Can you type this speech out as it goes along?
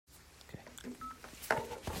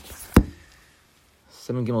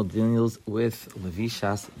Simin Gimel deals with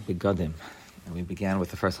Levishas Begadim. And we began with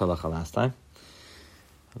the first halacha last time.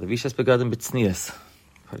 Levishas Begadim B'tznius.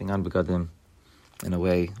 Putting on Begadim in a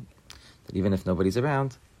way that even if nobody's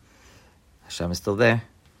around, Hashem is still there.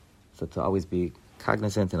 So to always be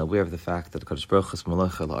cognizant and aware of the fact that the Kodesh Baruch Hu's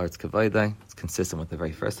Malacha La'aretz Kavayday is consistent with the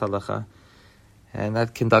very first halacha. And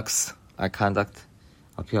that conducts our conduct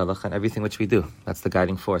al pi halacha and everything which we do. That's the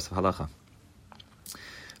guiding force of halacha.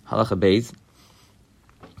 Halacha Beis.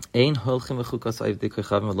 We do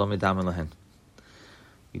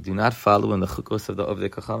not follow in the chukos of the Ovdei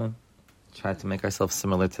Kachamim. Try to make ourselves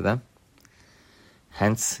similar to them.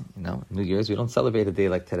 Hence, New Year's, we don't celebrate a day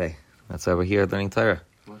like today. That's why we're here learning Torah.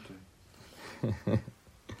 Not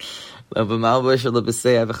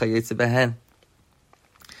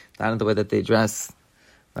in the way that they dress,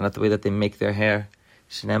 not in the way that they make their hair.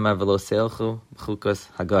 And the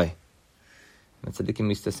tzaddikim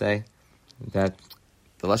used to say that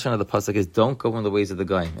the lashon of the pasuk is, don't go in the ways of the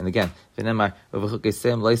goyim. And again, it's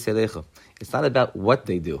not about what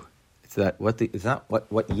they do. It's not what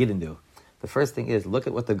Yidden do. The first thing is, look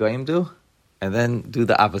at what the goyim do, and then do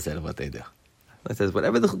the opposite of what they do. It says,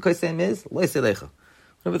 whatever the chukasem is, lo yiselecha.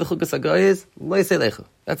 Whatever the chukas hagoy is, lo yiselecha.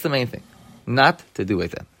 That's the main thing. Not to do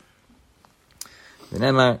with them.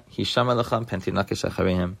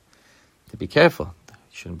 To be careful. You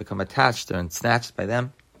shouldn't become attached and snatched by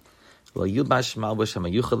them. Not to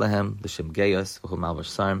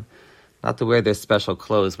wear their special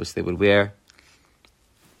clothes which they would wear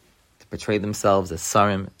to portray themselves as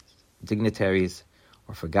sarim, dignitaries,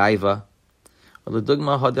 or for gaiva.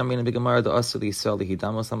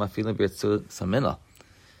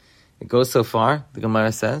 It goes so far, the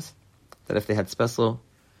Gemara says, that if they had special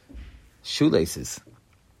shoelaces,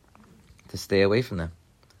 to stay away from them.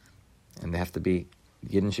 And they have to be,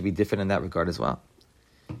 Yidden should be different in that regard as well.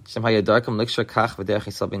 If they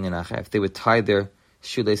would tie their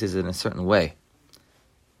shoelaces in a certain way,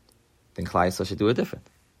 then Klal Yisrael should do it different.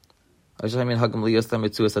 If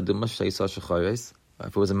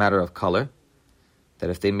it was a matter of color, that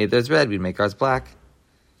if they made theirs red, we'd make ours black.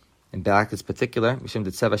 And black is particular.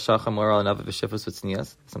 Something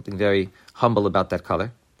very humble about that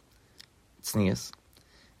color. Tznius.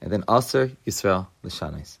 And then Aser Yisrael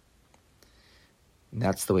L'shanis. And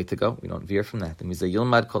that's the way to go. We don't veer from that.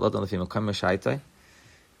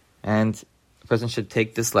 And a person should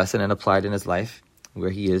take this lesson and apply it in his life, where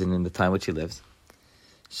he is and in the time which he lives.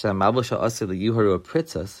 That a malbush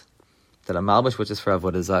which is for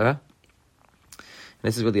avodah zarah. And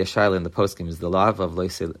this is really a shaila in the poskim, is the law of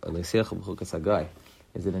leisech b'chukas hagoy.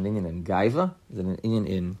 Is it an inyan in gaiva? Is it an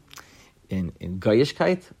inyan in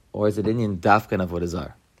goyishkeit? Or is it an inyan dafka in avodah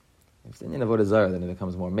zarah? If it's an inyan avodah zarah, then it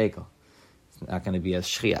becomes more mekel. It's not going to be as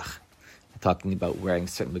shchiach. We're talking about wearing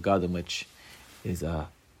certain begadim, which is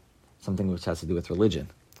something which has to do with religion.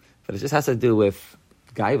 But it just has to do with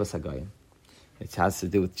gaivas hagoyim. It has to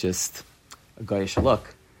do with just a goyish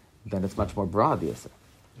look. Then it's much more broad, the Yisr.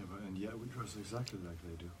 Yeah, we dress exactly like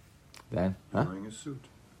they do. Then, You're wearing a suit.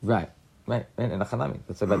 Right. And a chanami.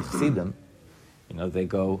 That's about chassidim. They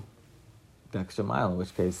go the extra mile, in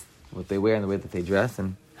which case what they wear and the way that they dress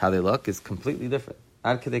and how they look is completely different.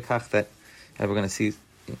 Ad kedei kach that we're going to see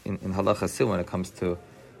in halacha soon when it comes to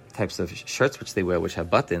types of shirts which they wear, which have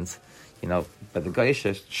buttons, but the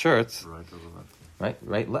goyish shirts... Right over left. Right,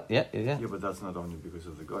 yeah. Yeah, but that's not only because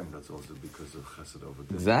of the goyim, that's also because of chesed over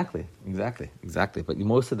there. Exactly. But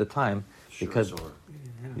most of the time,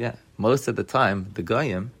 most of the time, the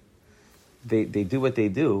goyim, they do what they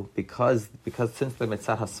do because since they're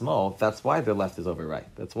mitzvah hasmol, that's why their left is over right.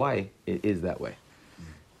 That's why it is that way.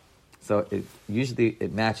 So usually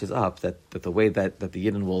it matches up that the way that the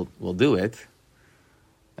Yidden will do it,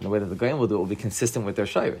 and the way that the goyim will do it will be consistent with their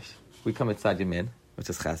shirish. We come inside Yamin, which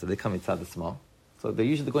is chesed, they come inside the small. So they're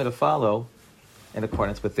usually going to follow in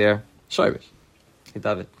accordance with their shirish. Hey,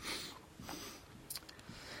 David.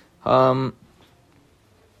 So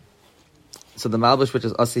the malbush, which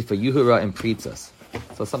is asi for yuhura and pritzas.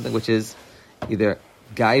 So something which is either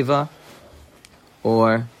gaiva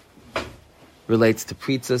or relates to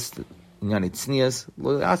pritzas, nyani tznias.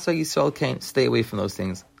 Lo asa Yisrael can't stay away from those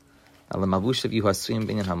things. The malbush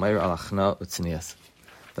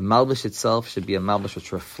itself should be a malbush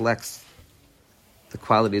which reflects the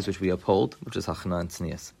qualities which we uphold, which is hachna and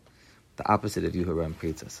tznias, the opposite of yuhura and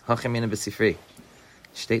pritzas. Hachamina b'sifrei,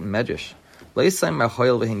 state in medrash.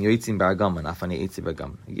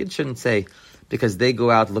 Yid shouldn't say, because they go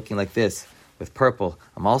out looking like this with purple,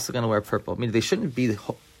 I'm also going to wear purple. I mean, they shouldn't be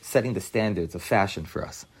setting the standards of fashion for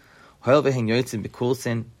us. Because they go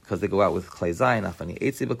out with klei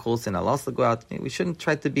zayin, I'll also go out. We shouldn't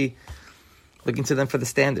try to be looking to them for the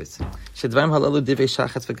standards.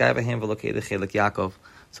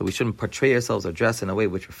 So we shouldn't portray ourselves or dress in a way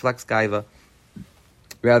which reflects gaiva.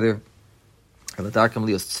 Rather, so any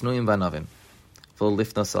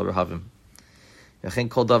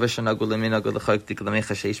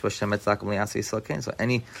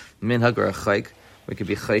minhag or a chayk, we could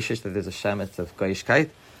be chayshish that there's a shemetz of goyishkeit,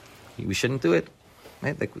 we shouldn't do it.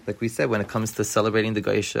 Right? Like we said, when it comes to celebrating the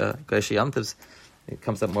goyish Yom Tovs, it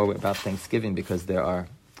comes up more about Thanksgiving because there are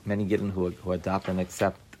many Yidden who adopt and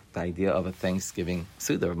accept the idea of a Thanksgiving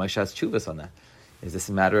Suda. Moshe has chuvas on that. Is this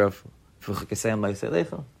a matter of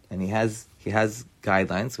and he has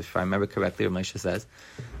guidelines, which if I remember correctly, Moshe says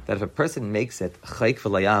that if a person makes it chayk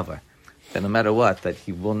v'layavar, then no matter what, that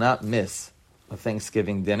he will not miss a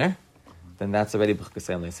Thanksgiving dinner, then that's already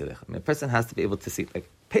b'chukasayim le'sedecha. I mean, a person has to be able to see, like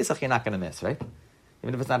Pesach, you're not going to miss, right?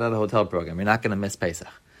 Even if it's not at a hotel program, you're not going to miss Pesach.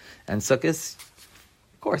 And Sukkot,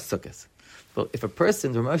 of course, Sukkot. But if a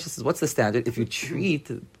person, Ramosh says, what's the standard? If you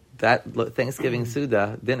treat that Thanksgiving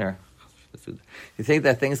Suda dinner, you take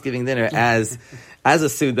that Thanksgiving dinner as a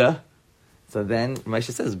Suda, so then Moshe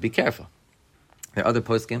says, be careful. There are other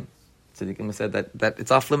poskim, tzaddikim said that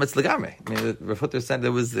it's off limits legamre. I mean, Rav Hutter said it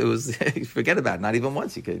was forget about it. Not even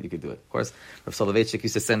once you could do it. Of course, Rav Soloveitchik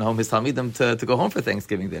used to send home his talmidim to go home for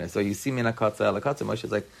Thanksgiving dinner. So you see mina katza ala katza.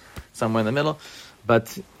 Moshe's like somewhere in the middle,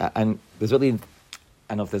 but and there's really, I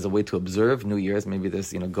don't know if there's a way to observe New Year's. Maybe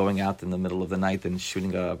there's going out in the middle of the night and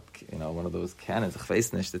shooting one of those cannons, a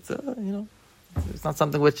chveisnish. It's it's not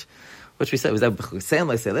something which we said. Was that b'chusein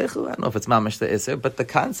le'selechu? I don't know if it's mamash the iser, but the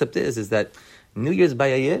concept is that New Year's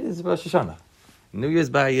by Yid is Rosh Hashanah. New Year's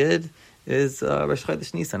by Yid is Rosh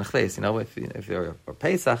Chodesh Nisan, Chveis. If you're for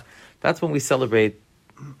Pesach, that's when we celebrate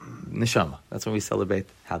Neshama. That's when we celebrate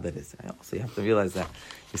how that is. So you have to realize that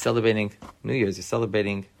you're celebrating New Year's. You're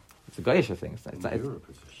celebrating it's a Goyish thing. In Europe,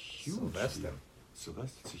 it's a huge deal.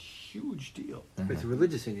 Sylvester, it's a huge deal. But it's a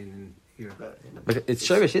religious thing in Europe. But it's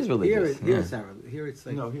Shirish is religious. Here it's not. Here it's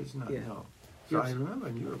like no, here's not. Yeah. No. So I remember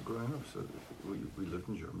in Europe growing up, so we lived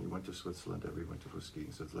in Germany, went to Switzerland every winter for skiing,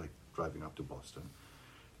 so it's like driving up to Boston.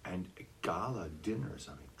 And gala dinners,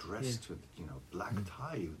 dressed with, black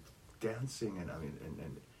tie, dancing,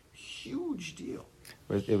 and huge deal.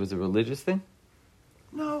 It was a religious thing?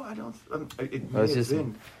 No, I don't, it may have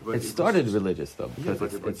been. It started religious, though, because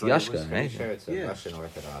it's Yashka, right? Sure, it's a Russian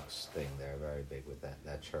Orthodox thing. They're very big with that.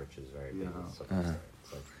 That church is very big with something.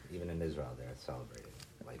 It's like, even in Israel, they're celebrating.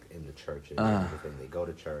 Like in the churches and everything. They go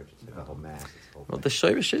to church, it's like a whole mass. Well, the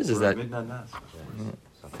shirish is that midnight mass.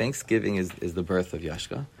 Thanksgiving is the birth of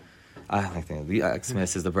Yashka. The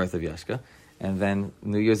Xmas is the birth of Yashka. And then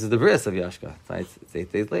New Year's is the bris of Yashka. It's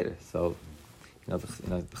 8 days later. So, the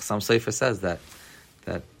Chassam Sofer says that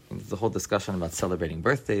there's a whole discussion about celebrating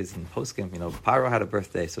birthdays and poskim. Paro had a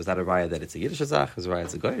birthday, so is that a raya that it's a Yiddish Zach? Is a raya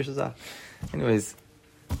it's a Goyish Zach? Anyways,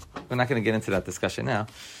 we're not going to get into that discussion now.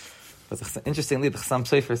 But interestingly, the Chassam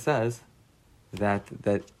Sofer says that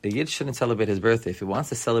a Yid shouldn't celebrate his birthday. If he wants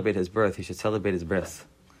to celebrate his birth, he should celebrate his bris.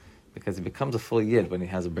 Because he becomes a full Yid when he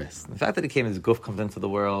has a bris. The fact that his guf comes into the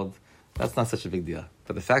world, that's not such a big deal.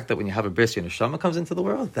 But the fact that when you have a bris, your neshama comes into the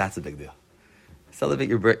world, that's a big deal. Celebrate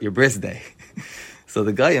your bris day. So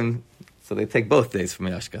the Goyim, they take both days from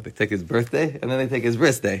Yashka. They take his birthday, and then they take his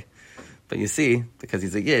bris day. But you see, because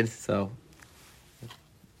he's a Yid, so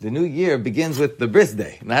the new year begins with the bris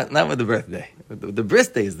day, not with the birthday. The bris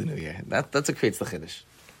day is the new year. That's what creates the chiddush.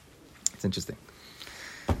 It's interesting.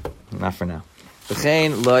 Not for now.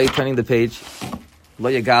 V'chein loy, turning the page, lo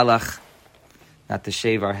yagalach, not to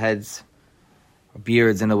shave our heads, our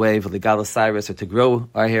beards in a way, v'legal cyrus, or to grow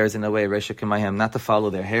our hairs in a way, resha k'mayhem, not to follow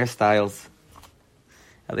their hairstyles.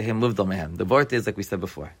 Alehim livdol mehem. The birth is like we said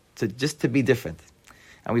before, just to be different.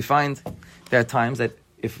 And we find there are times that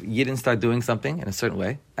if Yidden start doing something in a certain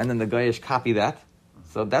way, and then the Goyish copy that,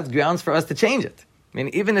 so that's grounds for us to change it. I mean,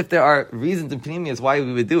 even if there are reasons and pneumias why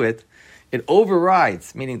we would do it, it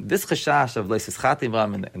overrides, meaning this chashash of Leisis Chatim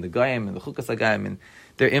and the Goyim and the Chukas HaGoyim and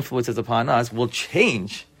their influences upon us will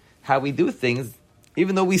change how we do things,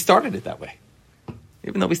 even though we started it that way.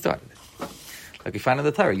 Even though we started it. Like we find in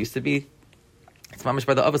the Torah, it used to be, it's mamish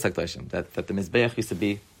by the Avos HaKdoshim, that the Mizbeach used to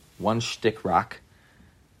be one shtick rock,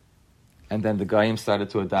 and then the Goyim started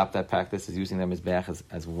to adopt that practice as using them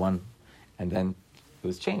as one, and then it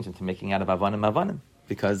was changed into making out of Avanim,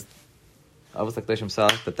 because Avos HaKdoshim saw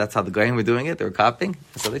that that's how the Goyim were doing it, they were copying,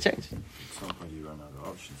 so they changed. At some point you run out of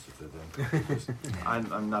options if they're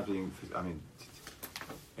I'm not being,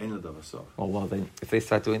 well, then if they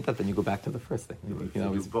start doing that, then you go back to the first thing. You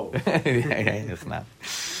do both. It's not.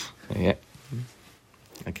 Yeah.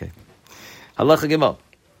 Okay. Halacha Gimel.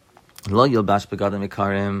 Lo yilbash begadim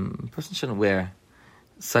ikarim. A person shouldn't wear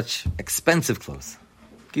such expensive clothes.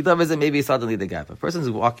 Kidav is maybe suddenly the gap. A person who's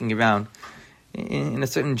walking around in a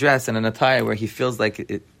certain dress and an attire where he feels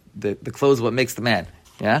like the clothes what makes the man.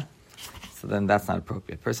 Yeah? So then that's not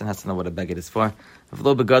appropriate. A person has to know what a beged is for.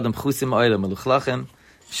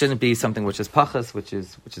 Shouldn't be something which is pachas, which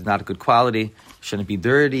is not a good quality. Shouldn't be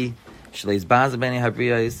dirty. Should have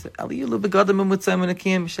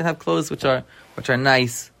clothes which are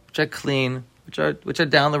nice, which are clean, which are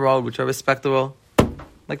down the road, which are respectable,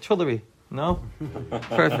 like jewelry. No,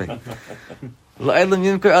 perfect.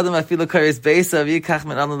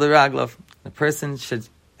 The person should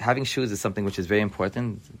having shoes is something which is very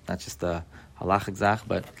important. Not just a halachic zach,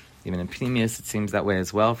 but even in Pneumius, it seems that way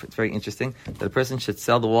as well. It's very interesting that a person should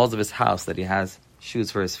sell the walls of his house that he has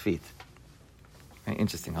shoes for his feet. Very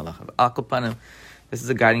interesting halacha. Akopanim, this is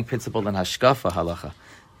a guiding principle in hashkafa halacha,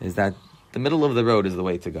 is that the middle of the road is the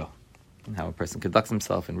way to go. And how a person conducts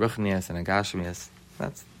himself in ruchnias and in gashmias,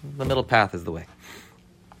 that's the middle path is the way.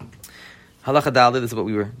 Halacha Daled, this is what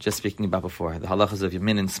we were just speaking about before, the halachas of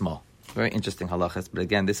Yamin and small. Very interesting halachas, but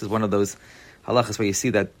again, this is one of those halachas where you see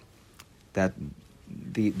that the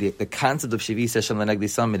concept of Shivi Seshem Lenegdi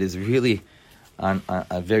Summit is really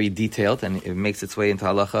very detailed, and it makes its way into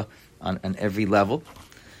halacha on every level.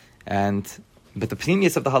 But the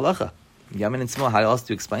pnimius of the halacha, Yamin and small, how else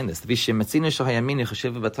do you explain this? We see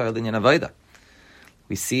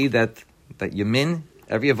that Yamin,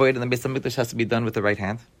 every avoid in the Beis HaMikdash has to be done with the right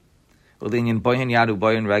hand. And the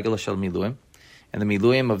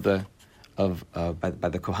miluim by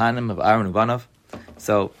the Kohanim of Aaron Ubanav.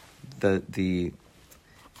 So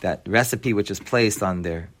that recipe which is placed on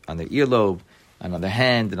their earlobe and on their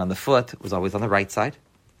hand and on the foot was always on the right side.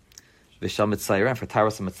 Vishal Mitzayra, and for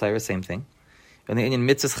Taros and Mitzayra, same thing. And the Indian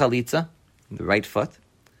Mitzvahs Chalitza, the right foot.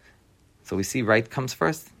 So we see right comes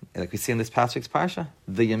first. Like we see in this past week's Parsha,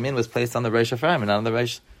 the Yamin was placed on the Rosh Ephraim and not on the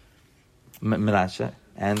Rosh Menashe.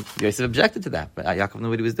 And Yosef objected to that, but Yaakov knew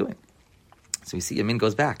what he was doing. So we see Yamin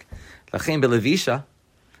goes back. When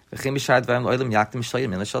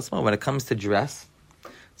it comes to dress,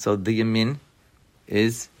 so the Yamin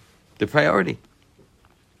is the priority.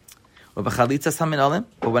 But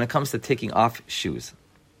when it comes to taking off shoes,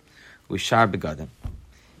 so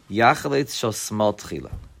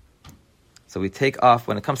we take off,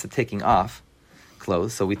 when it comes to taking off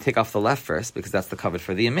clothes, so we take off the left first, because that's the covet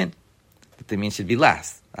for the Yamin. The Yamin should be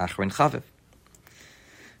last. Achrin Chaviv.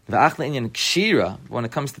 When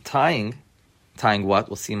it comes to tying what?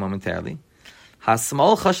 We'll see momentarily. So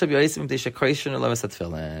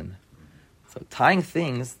tying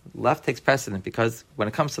things, left takes precedent, because when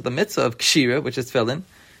it comes to the mitzvah of kshira, which is tefillin,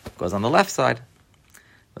 it goes on the left side.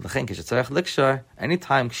 Anytime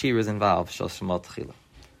kshira is involved,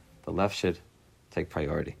 the left should take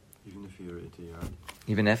priority. Even if you're itayad?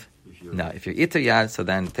 Even if? If you're itayad, so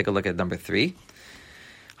then take a look at number 3.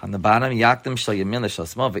 On the bottom, yakdim shal yamin l'shal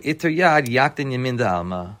small, v'itayad yakdim yamin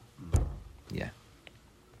da'alma. Yeah.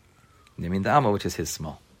 Yamin da'alma, which is his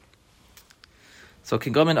small. So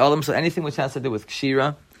Kigomin Olam, so anything which has to do with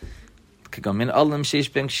Kshira, Kigomin Olam,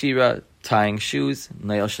 Sheish Ben Kshira, tying shoes,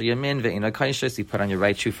 Nayel Shal Yamin, Ve'ina Kaisha, so you put on your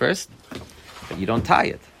right shoe first, but you don't tie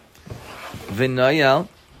it. V'Nayel,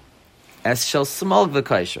 Es Shal Small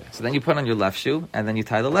V'Kaisha, so then you put on your left shoe, and then you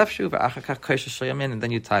tie the left shoe, V'Achakach Kaisha Shal Yamin, and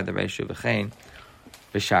then you tie the right shoe, V'Chein,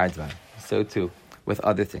 V'Shar Dvan. So too, with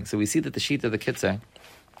other things. So we see that the sheet of the Kitzur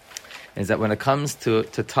is that when it comes to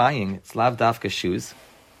tying, it's Lav Dafka shoes.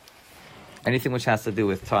 Anything which has to do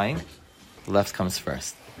with tying, the left comes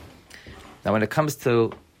first. Now when it comes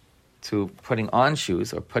to putting on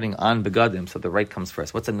shoes or putting on begadim, so the right comes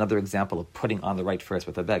first. What's another example of putting on the right first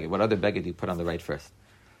with a beged? What other beged do you put on the right first?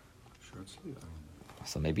 Shirt sleeve.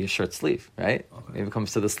 So maybe a shirt sleeve, right? Okay. Maybe it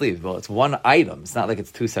comes to the sleeve. Well, it's one item. It's not like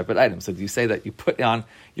it's two separate items. So do you say that you put on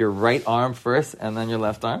your right arm first and then your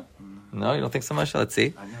left arm? No, you don't think so much? Let's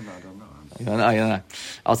see. I don't know. You don't know.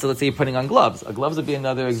 Also, let's say you're putting on gloves. Gloves would be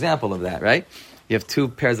another example of that, right? You have 2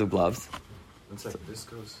 pairs of gloves. It's like this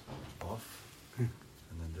goes off, and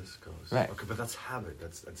then this goes. Right. Okay, but that's habit.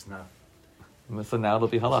 That's not. So now it'll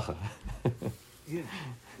be halacha. Yeah.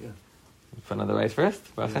 Put on the right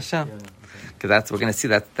first, Baruch Hashem. Yeah, okay. Because we're going to see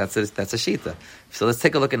that's a shita. So let's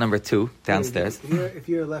take a look at number 2 downstairs. If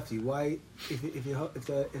you're a lefty, why? If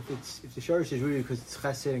the shorish is rooted because it's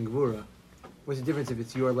chesed and gvura, what's the difference if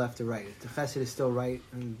it's your left or right? If the chesed is still right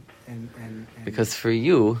and because for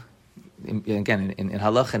you, again in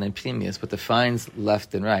halacha and in pnimius, what defines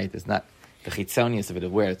left and right is not the chitzonius of it,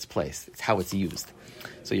 of where it's placed. It's how it's used.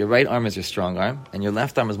 So your right arm is your strong arm, and your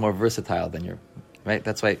left arm is more versatile than your right.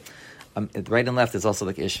 That's why right and left is also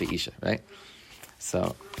like ish v'isha, right?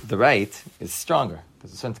 So the right is stronger.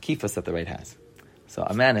 There's a certain kifas that the right has. So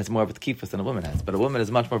a man has more of a kifas than a woman has. But a woman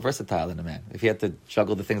is much more versatile than a man. If he had to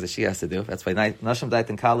juggle the things that she has to do, that's why Nashim Dait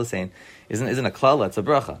and Kalas saying isn't a klala, it's a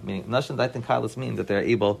bracha. Meaning Nashim Dait and Kalas means that they're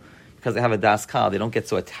able, because they have a das kal, they don't get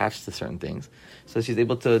so attached to certain things. So she's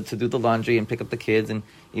able to do the laundry and pick up the kids, and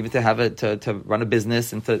even to have to run a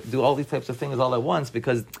business and to do all these types of things all at once,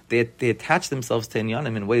 because they attach themselves to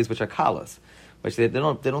inyanim in ways which are kalas, which they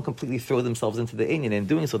don't completely throw themselves into the inyan. And in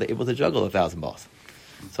doing so, they're able to juggle 1,000 balls.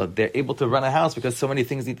 So they're able to run a house because so many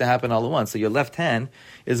things need to happen all at once. So your left hand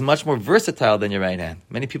is much more versatile than your right hand.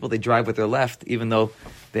 Many people, they drive with their left, even though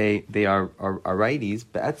they are righties,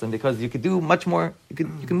 because you could do much more. You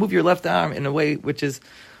can move your left arm in a way which is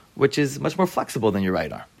much more flexible than your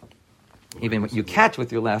right arm. Even you catch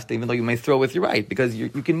with your left, even though you may throw with your right, because you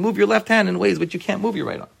can move your left hand in ways which you can't move your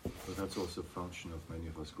right arm. But that's also a function of many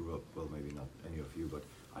of us grew up, well, maybe not any of you, but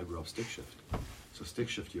I grew up stick shift. So stick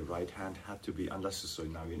shift, your right hand had to be, unless so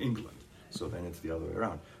now you're in England, so then it's the other way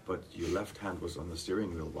around. But your left hand was on the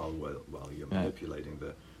steering wheel while you're manipulating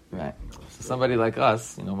the. Right. So somebody like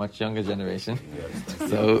us, much younger generation. Yes,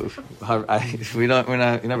 so we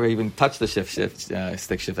never even touched the stick shift. I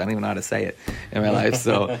don't even know how to say it in my life.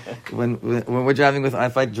 So when we're driving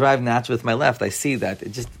if I drive naturally with my left, I see that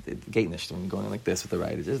it gainish when you're going like this with the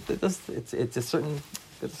right. It's a certain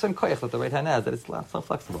koyach that the right hand has, that it's not so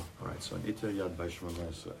flexible. All right. So in Iter Yad by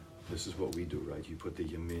Shmoneh, this is what we do, right? You put the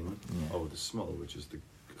yamin over the small, which is the.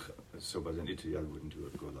 So, but then Iter Yad wouldn't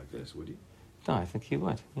go like this, would he? No, I think he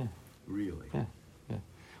would. Yeah. Really? Yeah.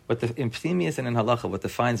 But in pnimius and in halacha, what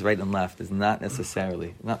defines right and left is not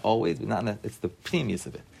necessarily, not always, but it's the pnimius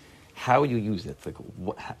of it. How you use it, like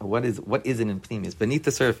what is it in pnimius beneath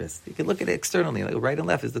the surface? You can look at it externally. Like right and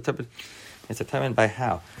left is it's determined by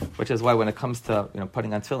how. Which is why when it comes to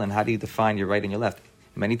putting on tefillin, how do you define your right and your left?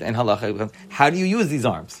 In halacha, how do you use these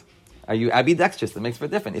arms? Are you ambidextrous? That makes for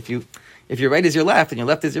different. If your right is your left and your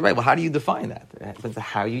left is your right, well, how do you define that? It depends on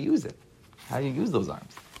how you use it. How you use those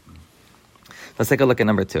arms. Let's take a look at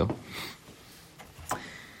number 2.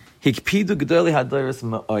 Hikpidu g'doli hadoros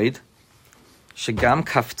ma'oid shegam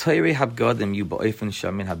kaftoiri habgodim yu ba'ofen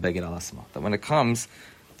shamin habeged al asma. That when it comes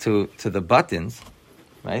to the buttons,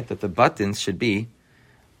 right, that the buttons should be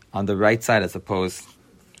on the right side as opposed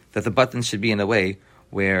that the buttons should be in a way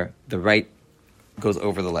where the right goes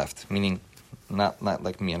over the left, meaning not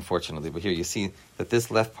like me, unfortunately, but here you see that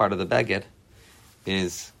this left part of the baguette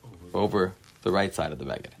is over the right side of the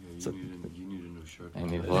baguette. Yeah, you need a new shirt.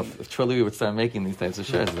 If truly we would start making these types of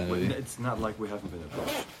shirts, then it's not like we haven't been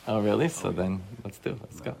approached. Oh, really? So then let's go.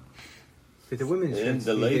 But the women's shirts,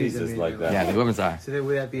 the ladies is like that. Yeah, the women's are. So then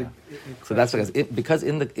would that be? So that's because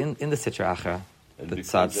in the Sitra Achra, the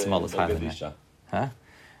tzad small is higher than that. Huh?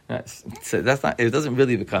 So that's not. It doesn't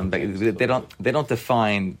really become. They don't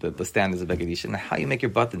define the standards of Begedisha. And how you make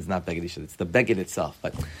your buttons, not Begedisha. It's the Beged itself.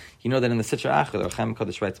 But you know that in the Sitra Achra, the Rechem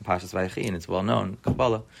Kodesh writes in Parshas Vayechi, and it's well known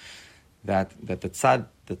Kabbalah that the tzad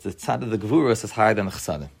of the Gevuros is higher than the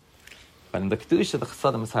Chesadim. But in the Kedusha, the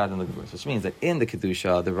Chesadim is higher than the Gevuros, which means that in the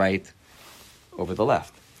Kedusha, the right over the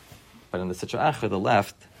left. But in the Sitra Achra, the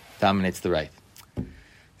left dominates the right.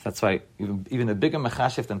 That's why even a bigger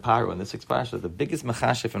mechashif than Paro in this week's parasha, the biggest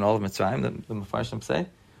mechashif in all of Mitzrayim, the Mefarshim say,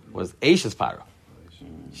 was Eish's Paro.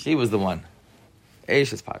 She was the one.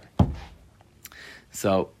 Eish's Paro.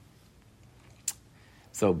 So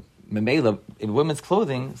Memela, in women's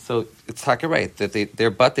clothing, so it's taka right, that their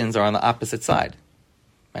buttons are on the opposite side.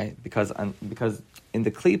 Right? Because in the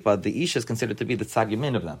klipa, the Isha is considered to be the tzad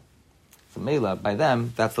yamin of them. So Mela, by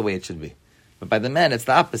them, that's the way it should be. But by the men, it's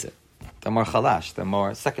the opposite. They're more chalash. They're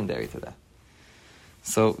more secondary to that.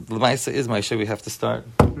 So the L'maisa is Maisha. We have to start.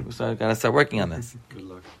 Got to start working on this. Good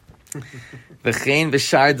luck. V'chein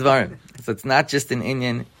v'shar dvarim. So it's not just an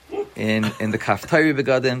inyan in the kaftari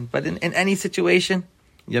begadim, but in any situation,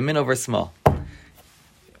 yamin over small.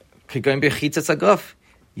 Kigoin b'chitzas aguf.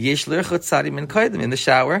 Yesh l'irchot tzadi min koidim in the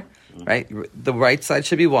shower. Right, the right side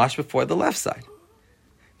should be washed before the left side.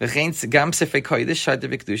 V'chein gam sefer kodesh shar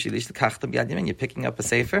devikdushi lish l'kachtam yad yamin. You're picking up a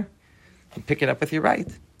sefer. You pick it up with your right.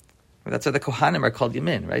 That's why the Kohanim are called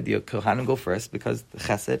Yamin, right? The Kohanim go first because the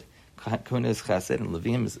Chesed, Kohana is Chesed, and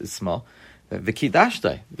Levim is small.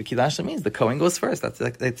 V'kidashtai means the Kohen goes first. It's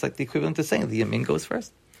like the equivalent to saying the Yamin goes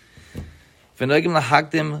first. V'noigim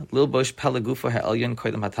lahagdim lilbosh pelagufo ha'elyon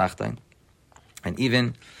koydem hatachtain. And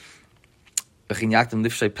even v'chin yakdim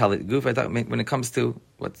lifshay pelagufo. When it comes to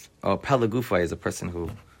pelagufo is a person who.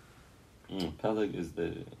 Pelag is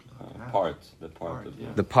the part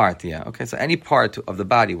of the part, yeah. Okay, so any part of the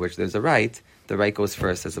body which there's a right, the right goes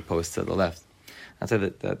first as opposed to the left. That's why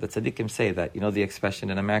the tzaddikim say that, the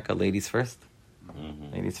expression in America, ladies first?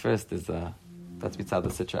 Ladies first is that's mitzad the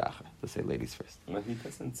sitra acher to say ladies first. Well, he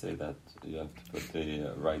doesn't say that you have to put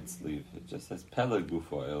the right sleeve. It just says peleg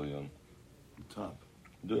gufo elyon. Top.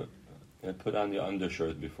 Do it. Put on your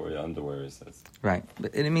undershirt before your underwear. It says. Right,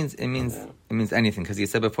 but it means anything because you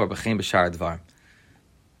said before b'chein b'shar dvar.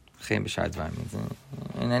 B'chein b'shar dvar means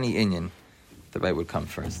in any inyan, the right would come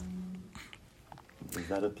first. Is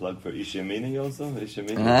that a plug for Ishemini also?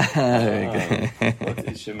 Ishemini?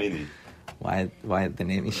 What's Ishemini? Why the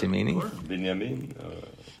name Ishemini? Binyamin?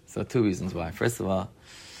 So 2 reasons why. First of all,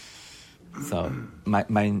 so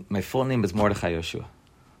my full name is Mordechai Yoshua.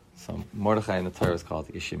 So Mordechai in the Torah is called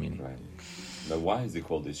Ishemini. Right. But why is he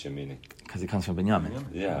called Ishemini? Because he comes from Binyamin.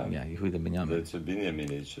 Yeah. Yeah, Yehuda Binyamin. But it's a Binyamin.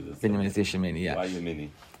 Binyamin is Ishemini, yeah. Why Yemini?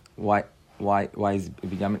 Why is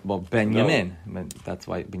Binyamin? Well, Ben Yamin. But that's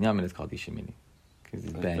why Binyamin is called Ishemini. Because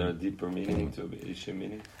he's Is Ben. there a deeper meaning to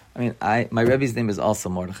Ishemini? I mean, my Rebbe's name is also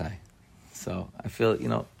Mordechai. So I feel,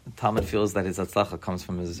 the Talmud feels that his Atzlacha comes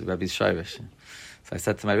from his Rebbe's Shirish. So I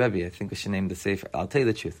said to my Rebbe, I think we should name the Sefer. I'll tell you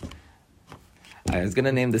the truth. I was going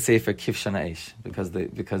to name the Sefer Kif Shana Eish because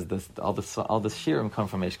all the shirim come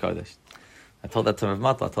from Eish Kodesh. I told that to Rav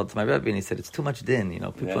Matal. I told it to my Rebbe, and he said it's too much din.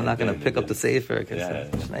 People are not going to pick up the Sefer. I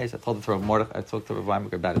told it to Rav Mordechai. I talked to Rav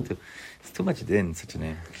Weinberger about it too. It's too much din, such a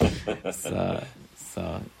name.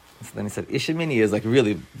 So then he said Ishemini is like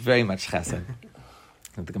really very much chesed.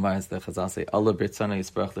 And the Gemara is the Chazal say Allah B'Ritzona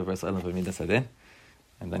Yisparach LeVers Elam V'Midas Adin,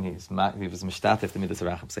 and then he was mishtatef the Midas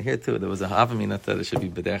Racham. So here too there was a Havamina that it should be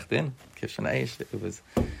b'derech in Kivshan Aish.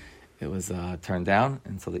 It was turned down,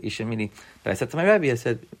 and so the Ishemini. But I said to my Rebbe, I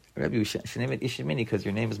said, Rebbe, we should name it Ishemini because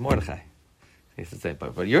your name is Mordechai. He said,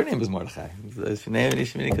 but your name is Mordechai. You should name it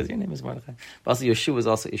Ishemini because your name is Mordechai. But also Yeshua is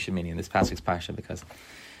also Ishemini in this past week's parsha because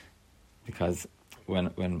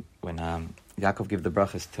when Yaakov gave the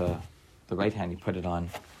brachas to the right hand, he put it on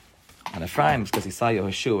Ephraim because he saw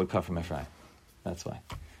Yehoshua would come from Ephraim. That's why.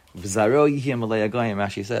 V'zaro yihim alei agayim,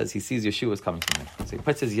 Rashi says, he sees Yeshua was coming from him. So he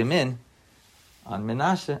puts his yamin on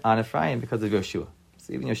Menashe, on Ephraim because of Yeshua.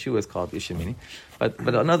 So even Yeshua is called Ishemini. But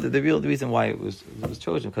the real reason why it was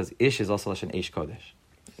chosen because Ish is also Lashon Eish Kodesh.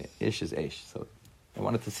 Ish is Eish. So I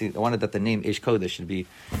wanted that the name Eish Kodesh should be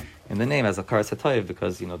in the name as a Karas HaToyev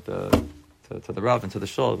because, to the Rav and to the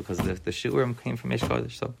Shul because the Shurim came from Eish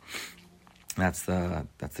Kodesh. So that's the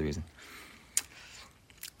reason.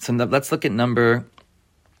 So let's look at number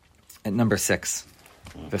 6. V'chein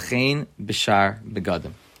b'shar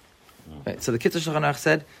begadim. Right, so the Kitzur Shulchan Aruch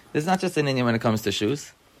said, this is not just an inyan when it comes to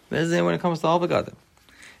shoes, this is an inyan when it comes to all begadim.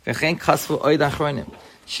 V'chein kasvu oid achronim,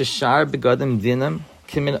 sheshar begadim dinam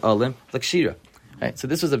kimin olim l'kshira. Right, so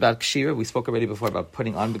this was about kshira. We spoke already before about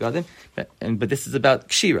putting on begadim, but this is about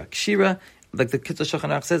kshira. Kshira, like the Kitzur Shulchan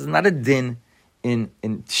Aruch says, is not a din in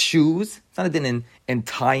shoes. It's not a din in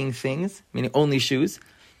tying things, meaning only shoes.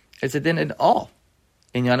 It's a din in all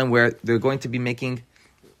inyanim where they're going to be making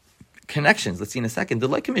connections. Let's see in a second. Not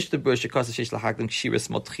like the Mishnah Berurah.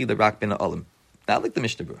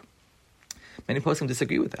 Many poskim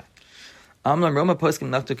disagree with that.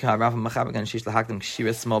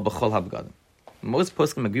 Most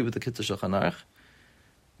poskim agree with the Kitzur Shulchan Aruch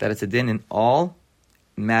that it's a din in all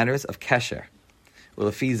matters of kesher. Well,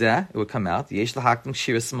 if it would come out yesh lahakdim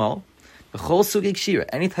kshira small, b'chol sugi kshira,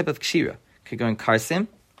 any type of kshira could go in krasim,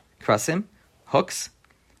 hooks,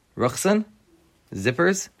 ruchsan,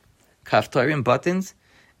 zippers, kaftarim, buttons,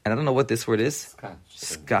 and I don't know what this word is.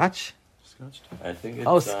 Scotch. I think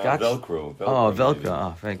it's Scotch. Velcro. Velcro. Maybe.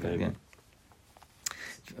 Oh, very good. Yeah.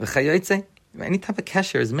 Any type of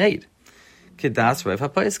kesher is made. Kedas Rav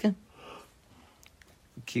HaPoskim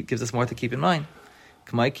gives us more to keep in mind.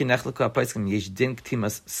 Small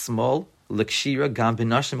l'kshira gam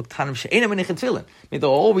b'nashim uktanim she'ena menichin tefillin. I mean, the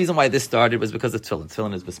whole reason why this started was because of tefillin.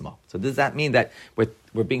 Tefillin is b'small. So does that mean that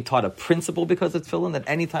we're being taught a principle because of tefillin, that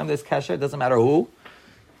anytime there's kasher, it doesn't matter who,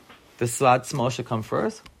 the sad small should come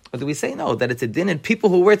first? Or do we say no, that it's a din in people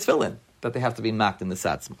who wear tefillin, that they have to be mocked in the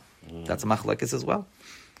sad small? That's a machlekes as well.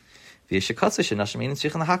 As such,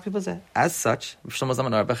 Shlomo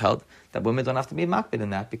Zalman Auerbach held that women don't have to be mocked in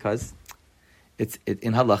that because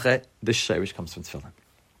in halacha, the shirish comes from tefillin.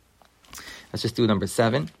 Let's just do number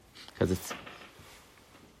 7 because it's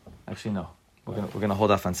actually no. We're gonna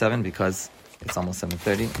hold off on 7 because it's almost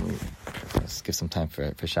 7:30. Let's give some time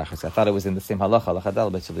for shachar. I thought it was in the same halacha dal,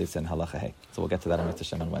 but it's in halacha hey. So we'll get to that on Mitzvah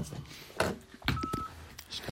Shem on Wednesday.